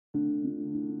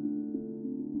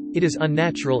It is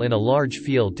unnatural in a large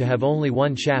field to have only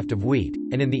one shaft of wheat,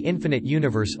 and in the infinite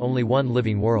universe only one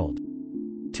living world.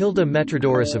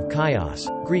 Metrodorus of Chios,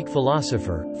 Greek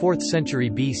philosopher, 4th century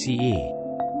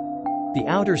BCE. The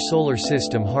outer solar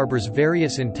system harbors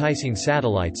various enticing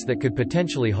satellites that could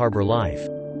potentially harbor life.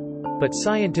 But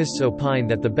scientists opine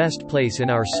that the best place in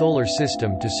our solar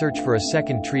system to search for a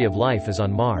second tree of life is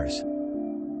on Mars.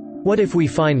 What if we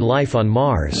find life on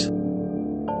Mars?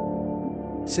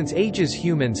 Since ages,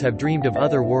 humans have dreamed of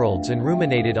other worlds and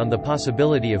ruminated on the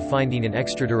possibility of finding an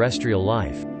extraterrestrial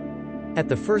life. At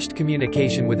the first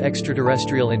Communication with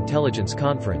Extraterrestrial Intelligence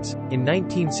Conference, in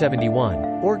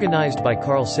 1971, organized by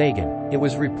Carl Sagan, it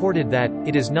was reported that,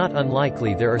 it is not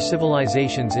unlikely there are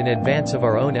civilizations in advance of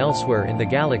our own elsewhere in the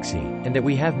galaxy, and that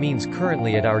we have means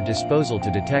currently at our disposal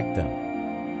to detect them.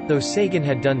 Though Sagan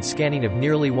had done scanning of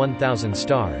nearly 1,000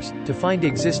 stars, to find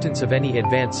existence of any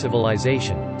advanced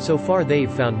civilization, so far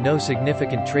they've found no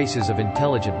significant traces of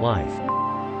intelligent life.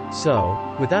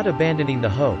 So, without abandoning the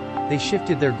hope, they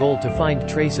shifted their goal to find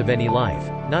trace of any life,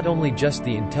 not only just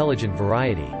the intelligent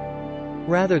variety.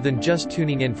 Rather than just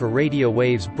tuning in for radio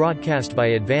waves broadcast by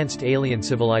advanced alien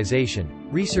civilization,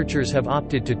 researchers have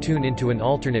opted to tune into an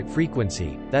alternate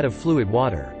frequency, that of fluid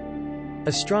water.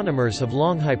 Astronomers have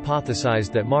long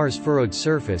hypothesized that Mars' furrowed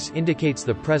surface indicates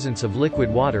the presence of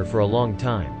liquid water for a long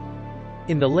time.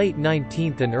 In the late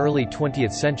 19th and early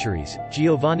 20th centuries,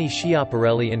 Giovanni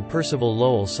Schiaparelli and Percival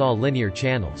Lowell saw linear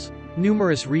channels.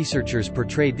 Numerous researchers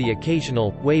portrayed the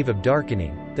occasional wave of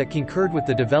darkening that concurred with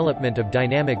the development of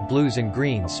dynamic blues and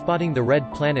greens spotting the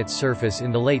red planet's surface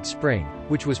in the late spring,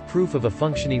 which was proof of a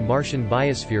functioning Martian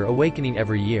biosphere awakening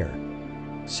every year.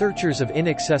 Searchers of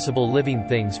inaccessible living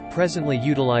things presently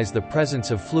utilize the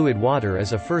presence of fluid water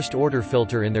as a first-order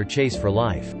filter in their chase for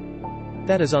life.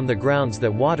 That is on the grounds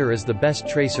that water is the best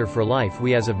tracer for life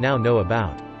we as of now know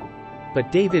about.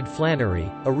 But David Flannery,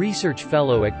 a research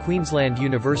fellow at Queensland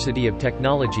University of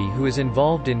Technology who is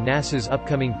involved in NASA's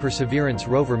upcoming Perseverance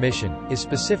rover mission, is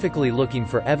specifically looking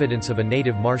for evidence of a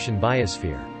native Martian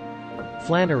biosphere.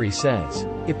 Flannery says,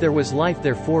 "If there was life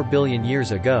there 4 billion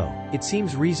years ago, it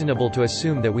seems reasonable to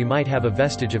assume that we might have a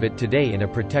vestige of it today in a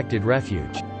protected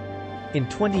refuge." In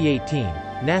 2018,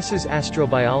 NASA's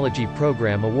astrobiology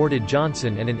program awarded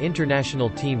Johnson and an international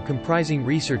team comprising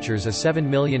researchers a $7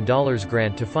 million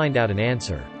grant to find out an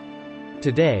answer.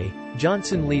 Today,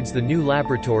 Johnson leads the new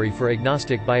Laboratory for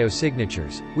Agnostic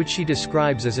Biosignatures, which she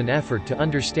describes as an effort to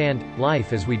understand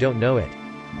life as we don't know it.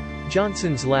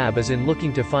 Johnson's lab is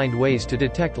looking to find ways to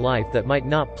detect life that might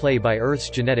not play by Earth's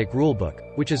genetic rulebook,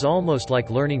 which is almost like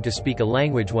learning to speak a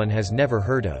language one has never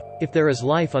heard of. If there is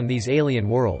life on these alien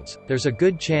worlds, there's a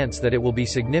good chance that it will be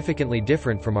significantly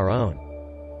different from our own.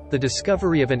 The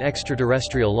discovery of an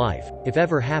extraterrestrial life, if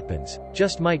ever happens,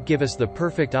 just might give us the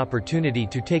perfect opportunity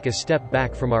to take a step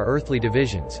back from our earthly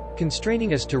divisions,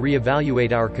 constraining us to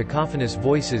reevaluate our cacophonous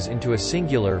voices into a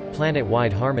singular,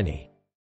 planet-wide harmony.